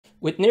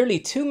With nearly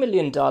 $2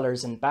 million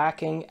in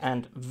backing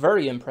and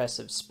very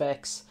impressive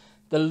specs,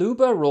 the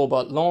Luba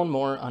Robot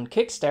Lawnmower on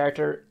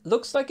Kickstarter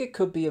looks like it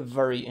could be a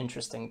very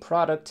interesting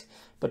product,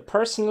 but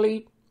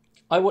personally,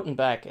 I wouldn't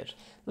back it.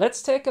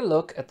 Let's take a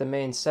look at the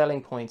main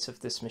selling points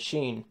of this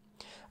machine.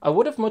 I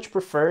would have much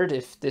preferred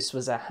if this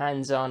was a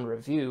hands-on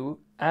review,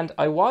 and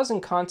I was in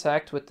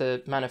contact with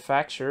the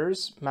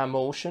manufacturers,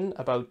 Mower,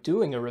 about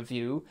doing a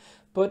review,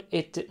 but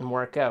it didn't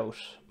work out.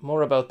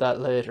 More about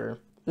that later.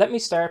 Let me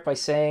start by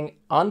saying,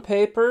 on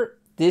paper,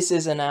 this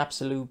is an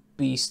absolute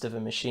beast of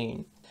a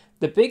machine.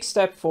 The big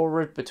step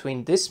forward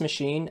between this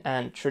machine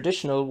and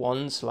traditional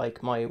ones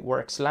like my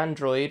Works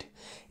Landroid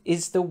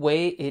is the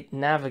way it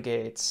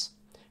navigates.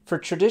 For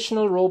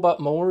traditional robot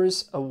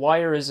mowers, a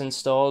wire is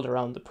installed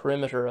around the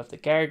perimeter of the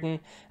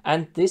garden,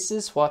 and this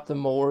is what the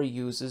mower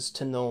uses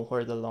to know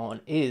where the lawn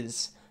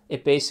is.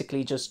 It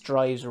basically just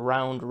drives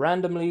around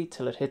randomly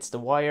till it hits the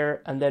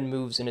wire and then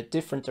moves in a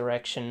different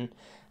direction,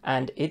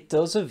 and it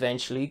does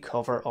eventually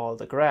cover all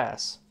the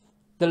grass.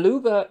 The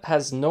Luba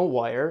has no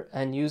wire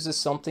and uses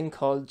something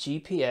called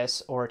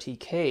GPS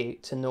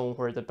RTK to know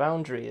where the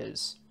boundary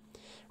is.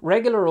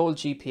 Regular old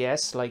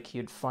GPS, like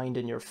you'd find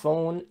in your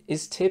phone,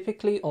 is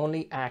typically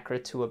only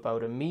accurate to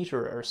about a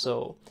meter or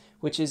so,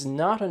 which is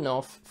not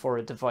enough for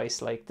a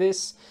device like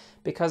this,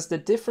 because the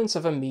difference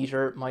of a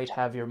meter might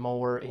have your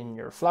mower in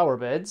your flower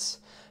beds,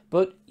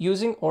 but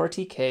using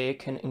RTK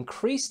can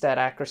increase that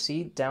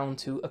accuracy down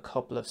to a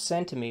couple of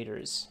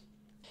centimeters.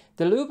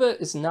 The Luba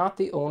is not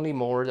the only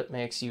mower that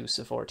makes use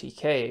of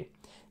RTK.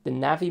 The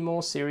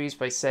Navimo series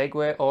by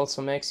Segway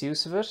also makes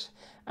use of it,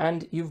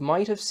 and you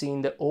might have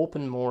seen the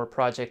Open Mower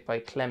project by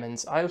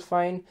Clemens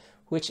Eilfein,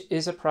 which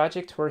is a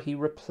project where he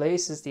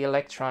replaces the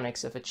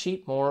electronics of a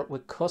cheap mower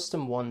with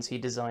custom ones he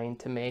designed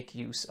to make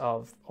use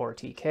of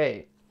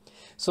RTK.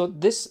 So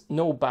this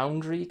no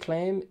boundary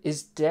claim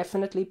is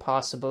definitely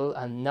possible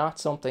and not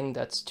something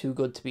that's too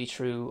good to be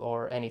true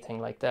or anything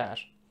like that.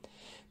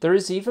 There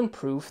is even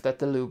proof that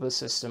the Luba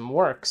system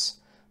works.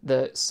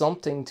 The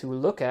Something to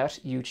Look At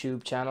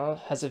YouTube channel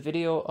has a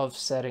video of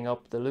setting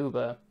up the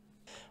Luba.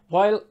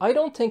 While I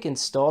don't think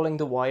installing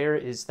the wire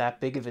is that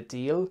big of a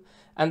deal,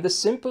 and the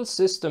simple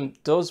system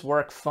does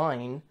work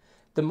fine,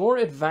 the more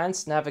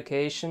advanced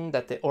navigation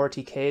that the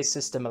RTK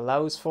system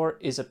allows for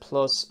is a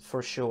plus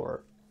for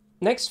sure.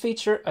 Next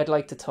feature I'd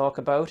like to talk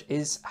about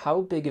is how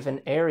big of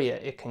an area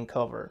it can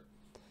cover.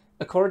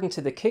 According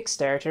to the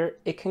Kickstarter,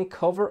 it can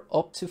cover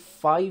up to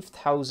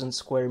 5,000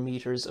 square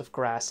meters of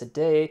grass a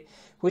day,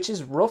 which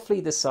is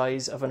roughly the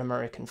size of an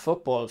American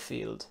football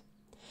field.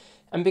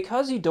 And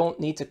because you don't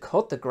need to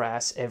cut the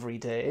grass every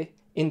day,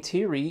 in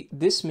theory,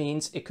 this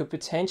means it could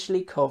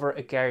potentially cover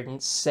a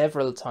garden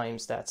several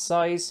times that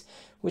size,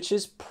 which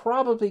is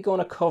probably going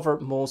to cover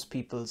most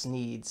people's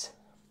needs.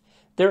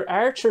 There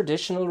are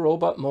traditional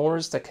robot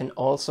mowers that can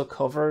also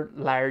cover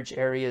large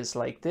areas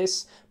like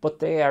this, but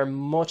they are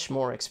much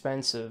more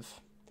expensive.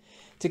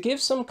 To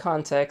give some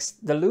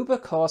context, the Luba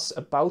costs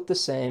about the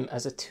same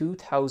as a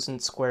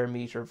 2,000 square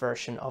meter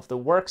version of the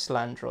Works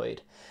Landroid,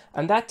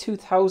 and that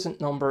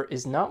 2,000 number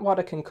is not what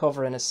it can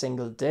cover in a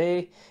single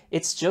day,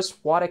 it's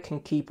just what it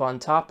can keep on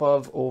top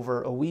of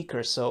over a week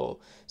or so,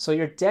 so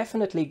you're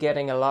definitely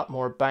getting a lot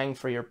more bang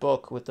for your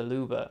buck with the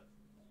Luba.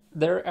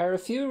 There are a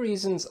few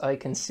reasons I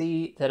can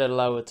see that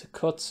allow it to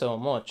cut so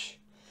much.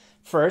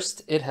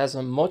 First, it has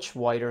a much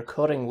wider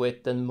cutting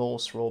width than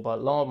most robot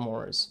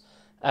lawnmowers.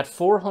 At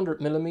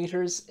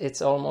 400mm,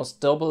 it's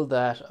almost double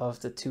that of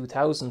the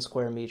 2000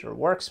 square meter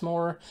Works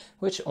mower,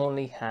 which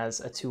only has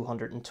a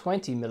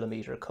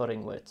 220mm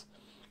cutting width.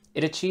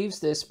 It achieves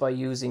this by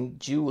using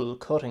dual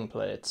cutting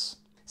plates.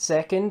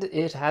 Second,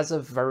 it has a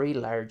very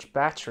large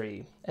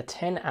battery, a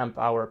 10 amp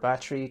hour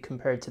battery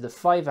compared to the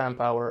 5 amp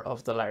hour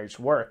of the large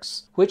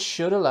Works, which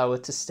should allow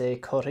it to stay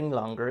cutting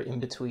longer in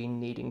between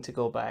needing to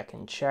go back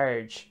and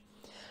charge.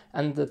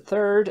 And the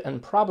third,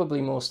 and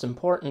probably most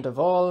important of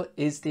all,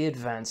 is the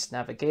advanced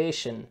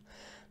navigation.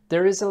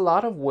 There is a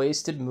lot of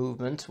wasted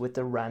movement with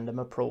the random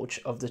approach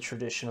of the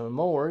traditional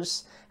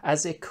mowers,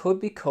 as it could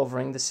be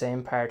covering the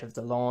same part of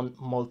the lawn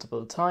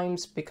multiple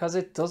times because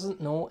it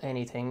doesn't know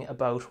anything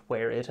about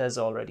where it has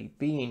already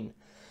been.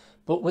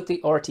 But with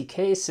the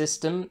RTK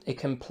system, it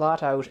can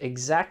plot out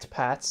exact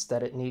paths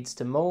that it needs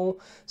to mow,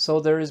 so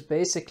there is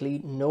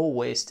basically no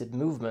wasted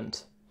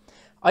movement.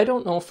 I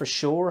don't know for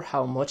sure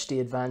how much the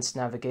advanced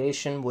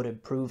navigation would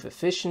improve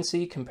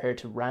efficiency compared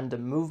to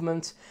random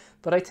movement,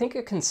 but I think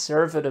a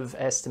conservative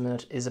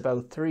estimate is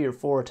about 3 or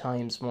 4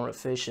 times more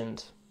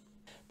efficient.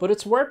 But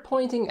it's worth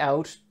pointing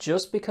out,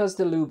 just because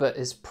the Luba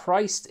is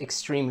priced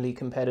extremely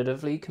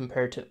competitively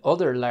compared to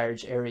other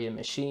large area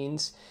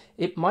machines,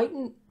 it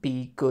mightn't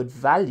be good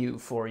value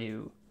for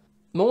you.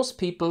 Most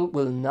people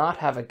will not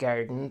have a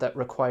garden that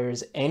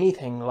requires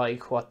anything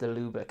like what the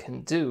Luba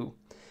can do.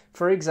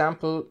 For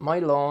example, my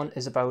lawn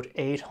is about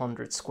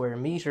 800 square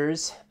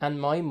meters and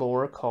my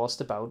mower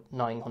cost about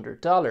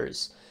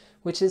 $900,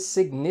 which is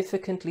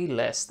significantly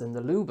less than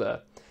the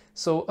Luba.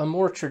 So a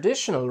more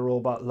traditional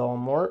robot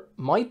lawnmower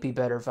might be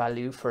better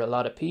value for a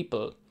lot of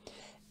people.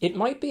 It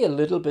might be a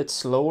little bit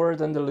slower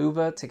than the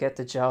Luba to get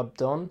the job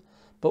done,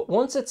 but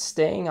once it's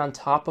staying on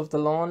top of the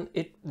lawn,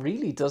 it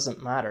really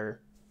doesn't matter.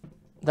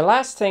 The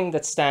last thing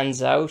that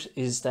stands out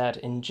is that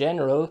in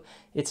general,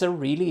 it's a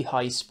really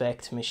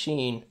high-spec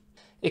machine.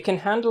 It can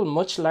handle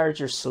much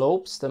larger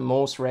slopes than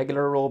most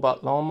regular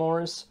robot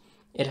lawnmowers.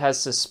 It has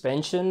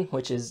suspension,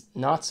 which is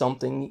not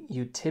something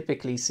you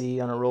typically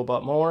see on a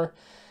robot mower.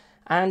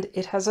 And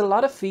it has a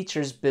lot of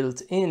features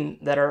built in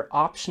that are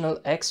optional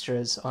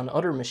extras on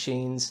other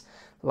machines,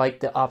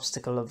 like the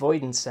obstacle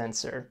avoidance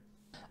sensor.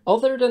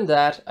 Other than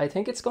that, I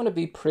think it's going to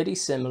be pretty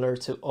similar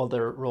to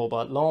other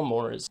robot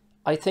lawnmowers.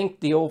 I think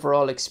the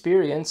overall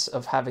experience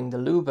of having the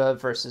Luba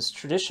versus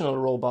traditional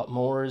robot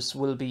mowers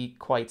will be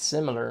quite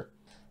similar.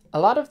 A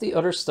lot of the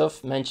other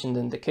stuff mentioned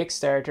in the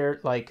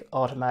Kickstarter, like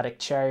automatic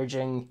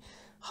charging,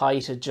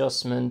 height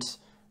adjustment,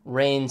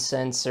 rain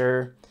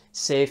sensor,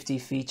 safety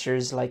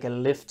features like a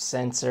lift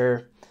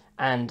sensor,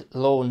 and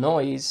low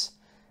noise,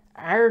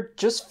 are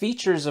just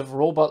features of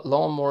robot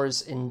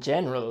lawnmowers in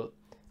general.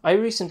 I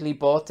recently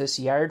bought this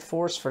Yard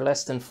Force for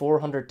less than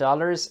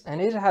 $400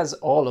 and it has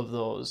all of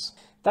those.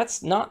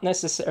 That's not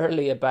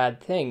necessarily a bad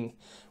thing.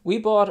 We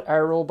bought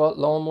our robot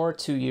lawnmower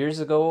 2 years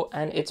ago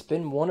and it's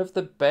been one of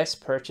the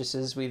best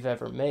purchases we've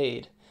ever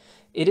made.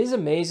 It is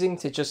amazing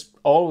to just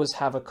always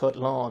have a cut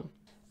lawn.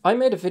 I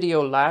made a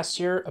video last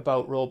year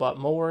about robot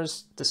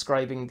mowers,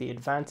 describing the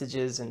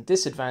advantages and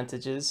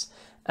disadvantages,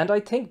 and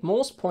I think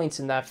most points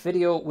in that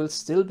video will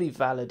still be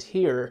valid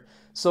here.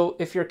 So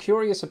if you're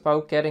curious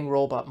about getting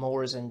robot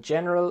mowers in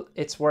general,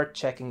 it's worth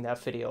checking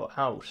that video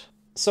out.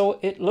 So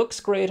it looks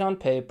great on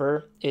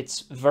paper,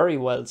 it's very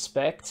well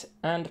spec'd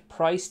and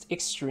priced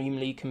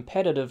extremely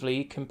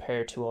competitively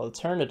compared to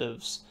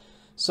alternatives.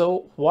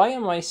 So why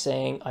am I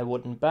saying I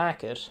wouldn't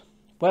back it?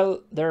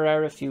 Well, there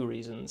are a few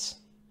reasons.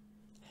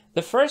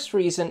 The first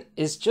reason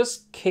is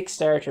just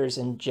Kickstarters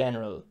in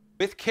general.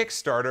 With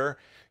Kickstarter,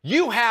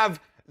 you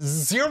have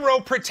zero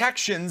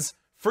protections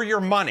for your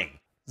money.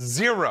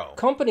 Zero.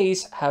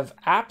 Companies have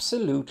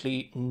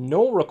absolutely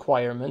no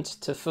requirement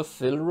to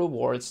fulfill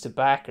rewards to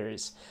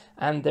backers,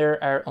 and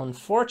there are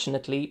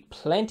unfortunately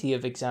plenty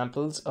of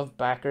examples of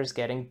backers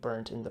getting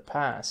burnt in the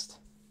past.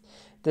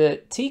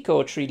 The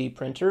Tico 3D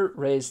printer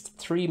raised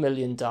 $3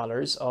 million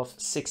off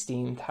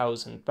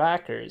 16,000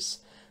 backers.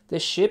 They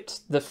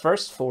shipped the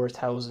first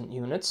 4,000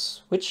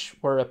 units, which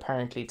were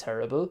apparently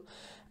terrible,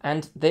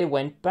 and they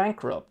went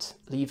bankrupt,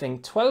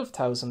 leaving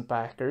 12,000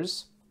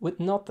 backers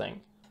with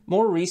nothing.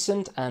 More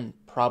recent and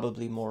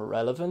probably more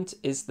relevant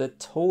is the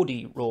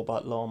Toady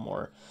robot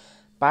lawnmower.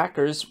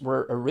 Backers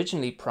were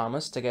originally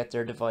promised to get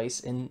their device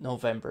in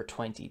November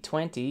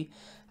 2020,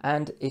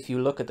 and if you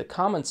look at the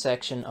comment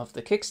section of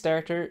the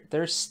Kickstarter,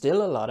 there's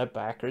still a lot of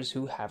backers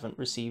who haven't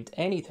received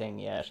anything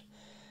yet.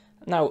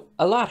 Now,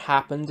 a lot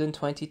happened in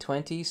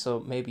 2020, so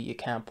maybe you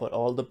can't put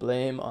all the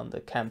blame on the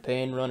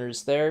campaign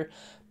runners there,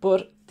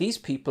 but these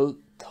people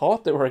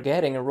thought they were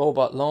getting a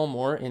robot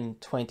lawnmower in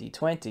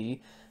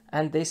 2020,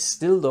 and they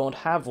still don't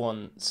have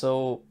one,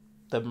 so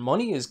the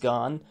money is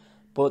gone,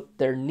 but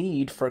their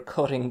need for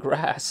cutting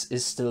grass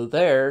is still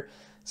there,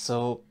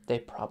 so they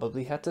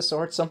probably had to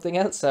sort something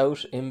else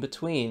out in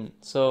between.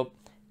 So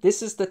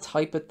this is the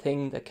type of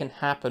thing that can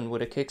happen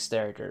with a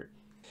Kickstarter.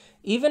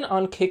 Even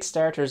on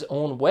Kickstarter's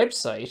own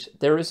website,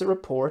 there is a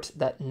report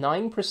that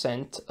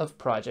 9% of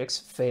projects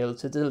fail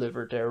to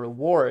deliver their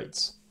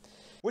rewards.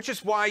 Which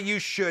is why you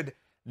should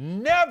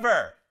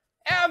never,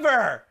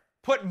 ever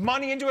put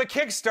money into a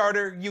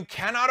Kickstarter you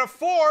cannot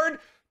afford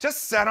to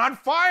set on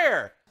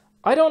fire.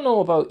 I don't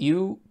know about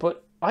you,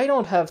 but I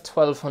don't have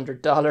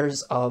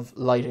 $1,200 of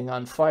lighting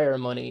on fire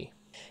money.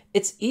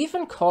 It's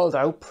even called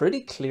out pretty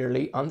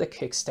clearly on the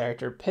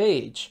Kickstarter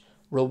page.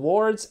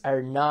 Rewards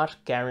are not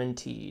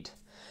guaranteed.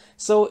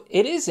 So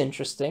it is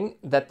interesting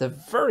that the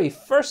very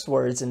first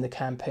words in the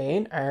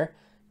campaign are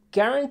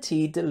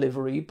guaranteed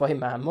delivery by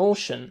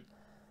Motion.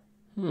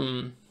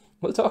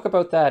 We'll talk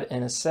about that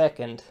in a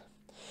second.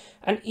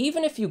 And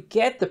even if you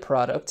get the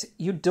product,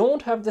 you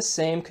don't have the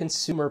same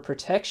consumer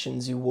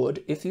protections you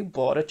would if you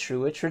bought it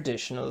through a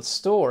traditional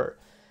store.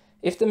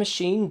 If the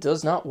machine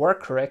does not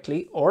work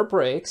correctly or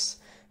breaks,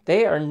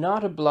 they are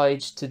not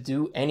obliged to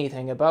do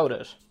anything about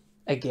it.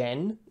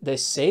 Again, they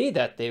say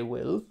that they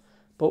will,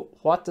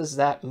 but what does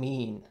that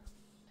mean?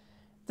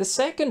 The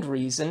second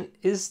reason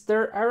is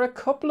there are a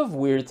couple of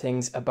weird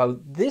things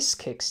about this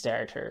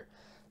Kickstarter,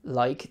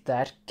 like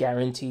that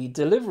guaranteed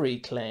delivery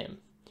claim.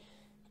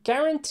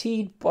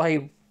 Guaranteed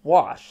by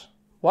what?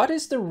 What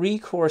is the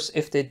recourse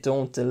if they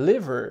don't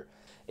deliver?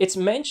 It's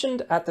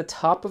mentioned at the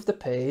top of the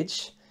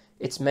page.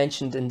 It's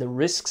mentioned in the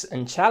risks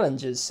and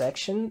challenges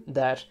section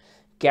that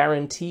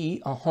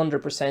guarantee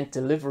 100%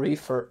 delivery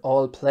for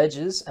all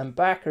pledges and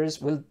backers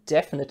will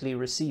definitely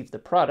receive the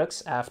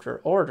products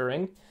after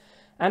ordering.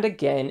 And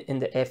again in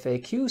the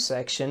FAQ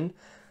section,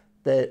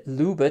 the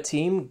Luba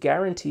team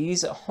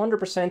guarantees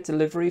 100%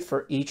 delivery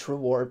for each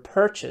reward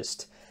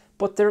purchased.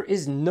 But there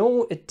is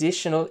no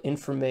additional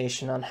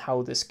information on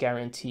how this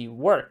guarantee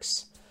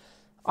works.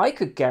 I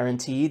could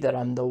guarantee that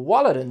I'm the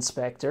wallet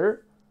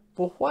inspector,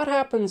 But what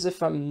happens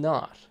if I'm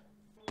not?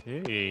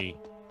 Hey,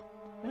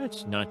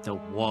 that's not the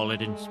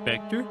wallet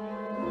inspector.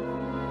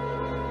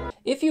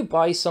 If you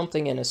buy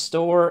something in a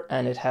store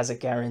and it has a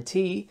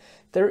guarantee,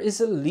 there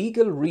is a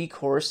legal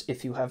recourse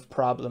if you have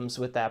problems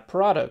with that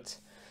product.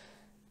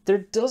 There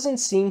doesn't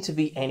seem to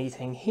be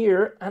anything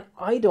here, and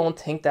I don't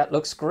think that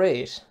looks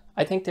great.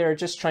 I think they are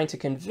just trying to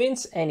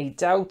convince any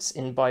doubts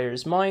in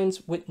buyers'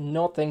 minds with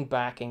nothing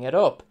backing it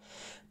up.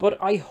 But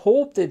I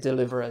hope they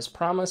deliver as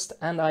promised,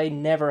 and I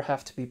never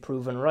have to be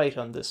proven right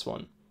on this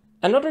one.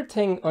 Another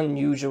thing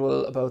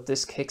unusual about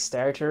this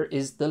Kickstarter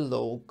is the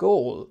low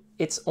goal.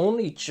 It's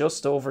only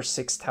just over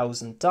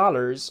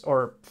 $6,000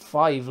 or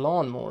 5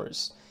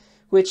 lawnmowers,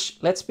 which,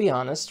 let's be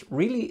honest,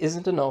 really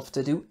isn't enough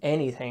to do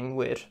anything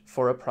with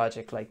for a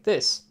project like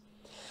this.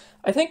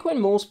 I think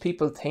when most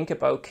people think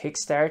about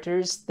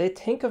Kickstarters, they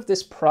think of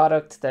this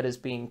product that is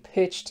being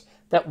pitched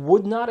that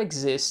would not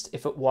exist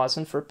if it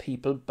wasn't for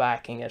people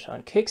backing it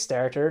on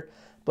Kickstarter,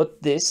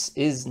 but this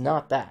is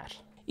not that.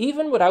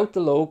 Even without the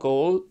low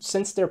goal,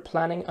 since they're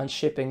planning on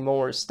shipping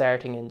mowers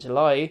starting in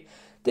July,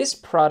 this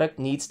product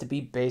needs to be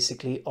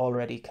basically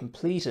already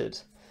completed.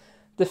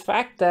 The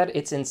fact that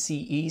it's in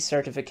CE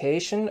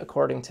certification,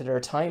 according to their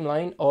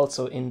timeline,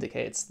 also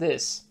indicates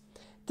this.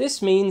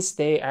 This means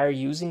they are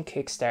using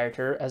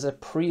Kickstarter as a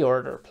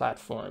pre-order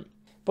platform.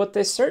 But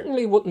they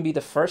certainly wouldn't be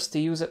the first to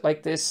use it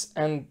like this,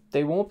 and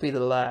they won't be the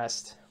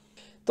last.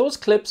 Those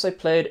clips I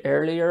played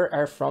earlier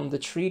are from the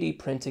 3D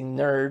printing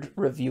nerd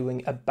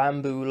reviewing a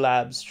Bamboo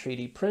Labs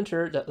 3D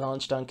printer that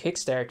launched on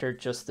Kickstarter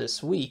just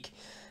this week,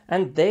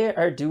 and they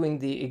are doing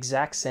the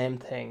exact same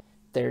thing.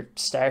 They're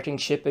starting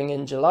shipping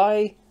in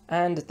July,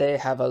 and they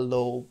have a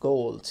low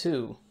goal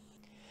too.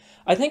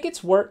 I think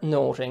it's worth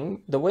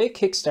noting the way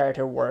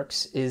Kickstarter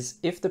works is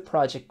if the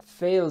project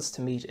fails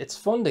to meet its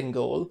funding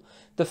goal,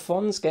 the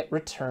funds get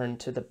returned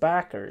to the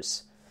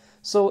backers.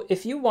 So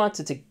if you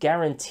wanted to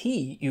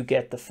guarantee you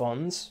get the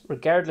funds,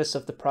 regardless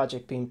of the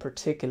project being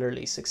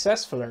particularly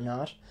successful or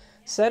not,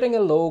 setting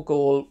a low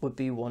goal would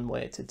be one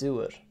way to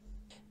do it.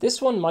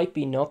 This one might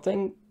be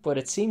nothing, but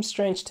it seems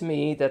strange to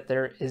me that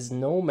there is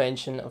no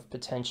mention of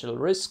potential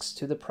risks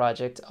to the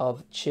project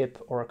of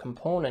chip or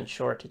component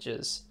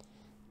shortages.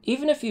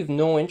 Even if you've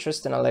no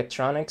interest in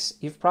electronics,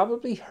 you've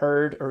probably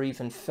heard or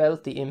even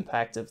felt the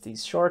impact of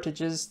these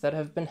shortages that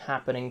have been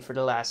happening for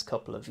the last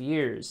couple of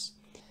years.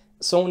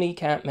 Sony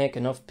can't make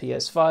enough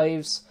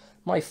PS5s,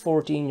 my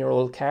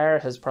 14-year-old car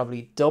has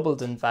probably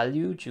doubled in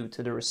value due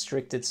to the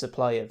restricted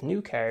supply of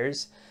new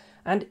cars,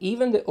 and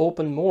even the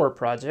Open Mower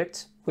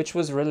project, which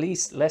was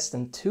released less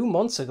than 2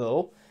 months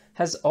ago,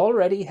 has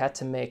already had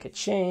to make a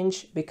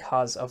change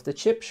because of the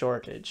chip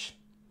shortage.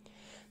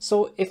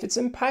 So if it's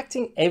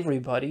impacting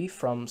everybody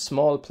from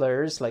small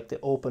players like the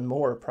Open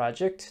Mower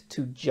project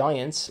to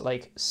giants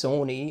like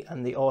Sony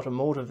and the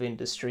automotive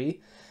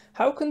industry,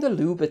 how can the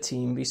Luba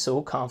team be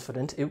so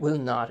confident it will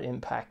not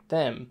impact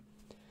them?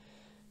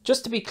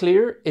 Just to be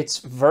clear, it's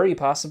very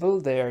possible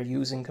they are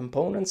using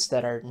components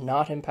that are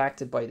not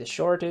impacted by the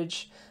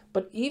shortage,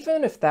 but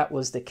even if that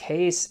was the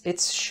case,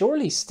 it's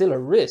surely still a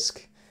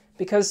risk,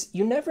 because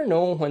you never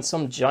know when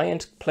some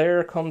giant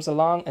player comes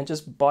along and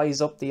just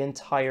buys up the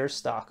entire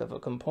stock of a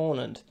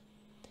component.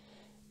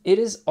 It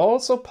is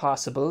also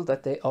possible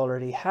that they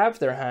already have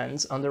their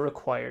hands on the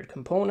required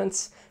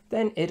components,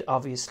 then it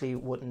obviously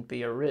wouldn't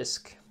be a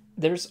risk.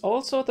 There's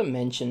also the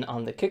mention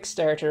on the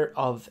Kickstarter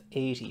of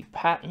 80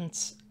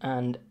 patents,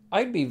 and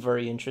I'd be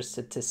very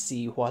interested to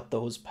see what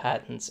those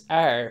patents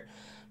are,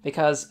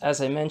 because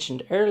as I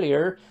mentioned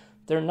earlier,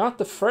 they're not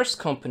the first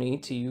company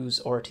to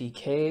use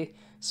RTK,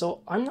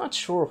 so I'm not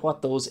sure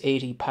what those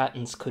 80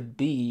 patents could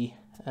be.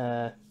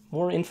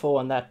 More info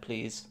on that,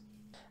 please.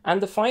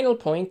 And the final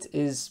point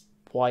is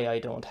why I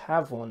don't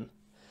have one.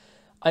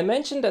 I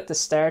mentioned at the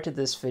start of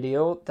this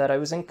video that I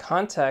was in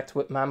contact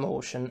with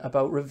Mammotion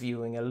about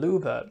reviewing a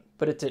Luba,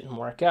 but it didn't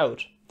work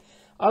out.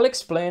 I'll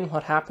explain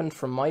what happened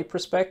from my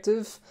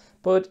perspective,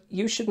 but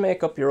you should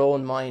make up your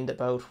own mind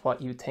about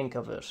what you think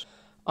of it.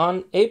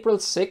 On April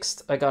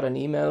 6th, I got an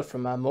email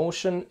from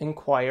Mammotion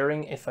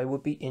inquiring if I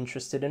would be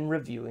interested in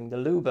reviewing the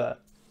Luba.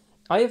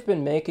 I have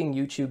been making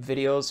YouTube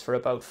videos for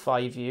about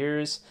 5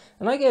 years,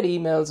 and I get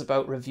emails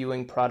about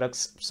reviewing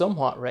products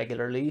somewhat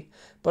regularly,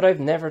 but I've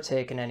never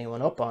taken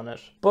anyone up on it.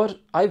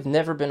 But I've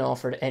never been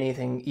offered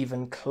anything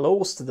even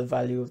close to the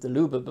value of the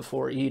Luba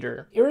before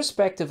either.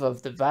 Irrespective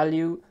of the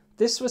value,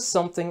 this was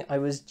something I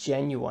was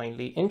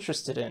genuinely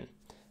interested in.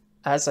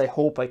 As I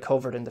hope I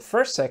covered in the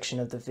first section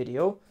of the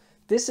video,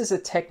 this is a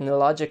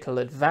technological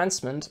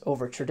advancement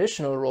over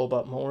traditional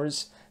robot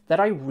mowers that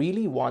I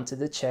really wanted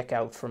to check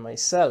out for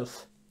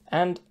myself.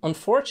 And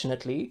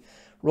unfortunately,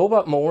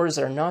 robot mowers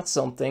are not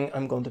something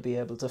I'm going to be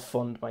able to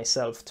fund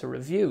myself to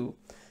review.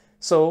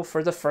 So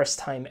for the first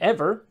time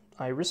ever,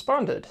 I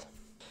responded.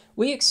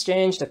 We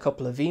exchanged a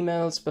couple of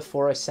emails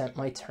before I sent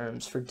my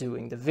terms for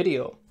doing the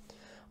video.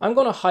 I'm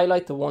going to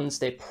highlight the ones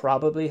they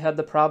probably had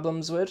the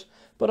problems with,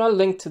 but I'll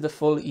link to the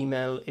full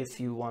email if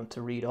you want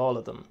to read all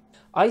of them.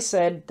 I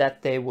said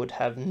that they would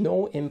have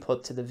no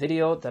input to the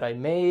video that I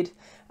made,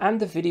 and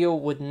the video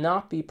would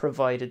not be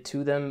provided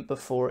to them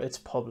before its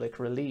public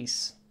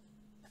release.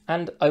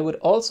 And I would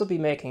also be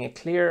making it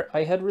clear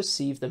I had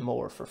received the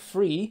mower for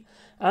free,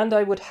 and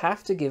I would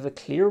have to give a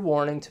clear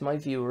warning to my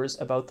viewers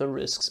about the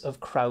risks of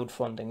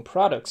crowdfunding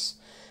products,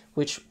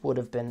 which would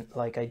have been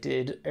like I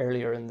did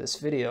earlier in this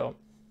video.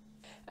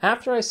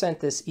 After I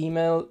sent this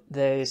email,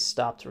 they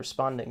stopped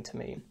responding to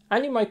me.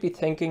 And you might be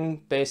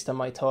thinking, based on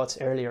my thoughts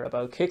earlier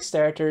about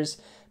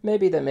Kickstarters,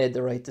 maybe they made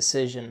the right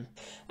decision.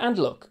 And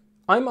look,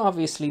 I'm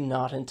obviously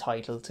not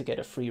entitled to get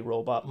a free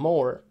robot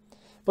mower.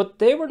 But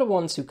they were the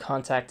ones who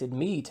contacted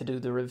me to do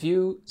the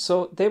review,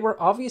 so they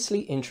were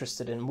obviously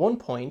interested in one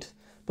point,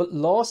 but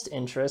lost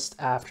interest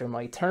after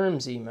my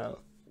terms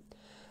email.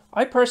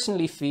 I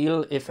personally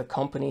feel if a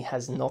company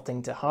has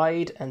nothing to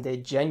hide and they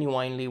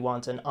genuinely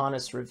want an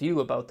honest review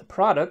about the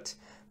product,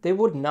 they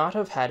would not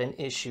have had an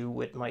issue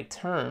with my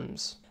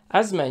terms.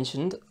 As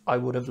mentioned, I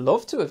would have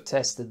loved to have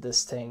tested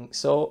this thing,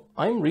 so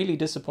I'm really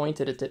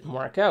disappointed it didn't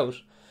work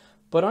out.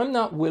 But I'm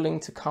not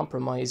willing to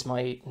compromise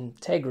my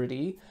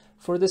integrity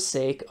for the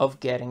sake of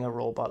getting a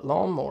robot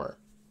lawnmower.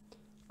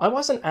 I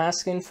wasn't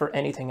asking for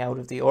anything out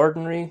of the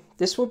ordinary.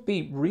 This would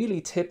be really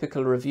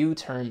typical review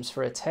terms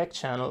for a tech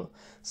channel,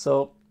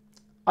 so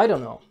I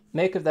don't know,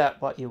 make of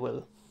that what you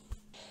will.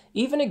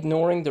 Even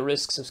ignoring the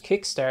risks of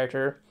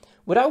Kickstarter,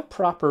 without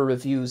proper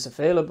reviews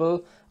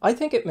available, I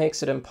think it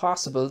makes it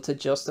impossible to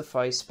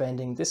justify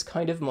spending this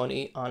kind of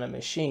money on a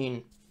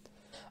machine.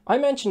 I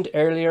mentioned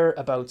earlier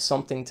about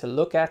something to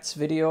look at's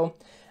video,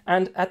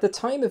 and at the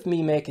time of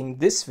me making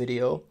this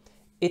video,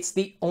 it's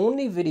the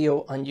only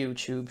video on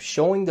YouTube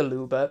showing the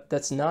Luba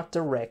that's not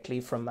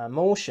directly from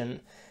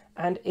Motion,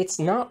 and it's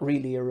not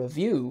really a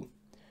review.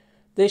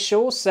 They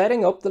show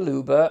setting up the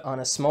Luba on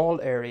a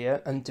small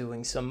area and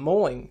doing some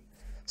mowing.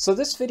 So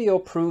this video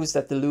proves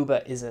that the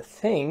Luba is a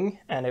thing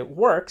and it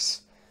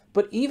works,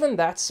 but even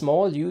that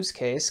small use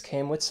case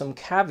came with some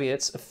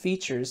caveats of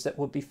features that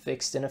would be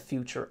fixed in a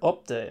future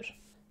update.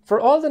 For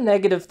all the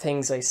negative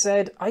things I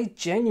said, I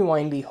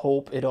genuinely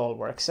hope it all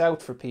works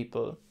out for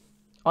people.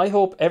 I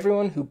hope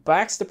everyone who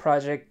backs the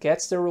project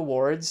gets their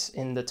rewards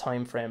in the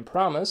time frame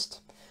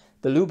promised.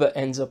 The Luba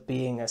ends up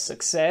being a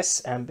success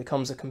and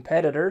becomes a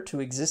competitor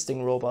to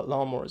existing robot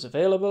lawnmowers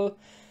available,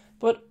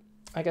 but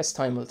I guess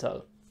time will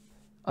tell.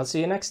 I'll see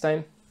you next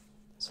time.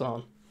 So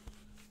long.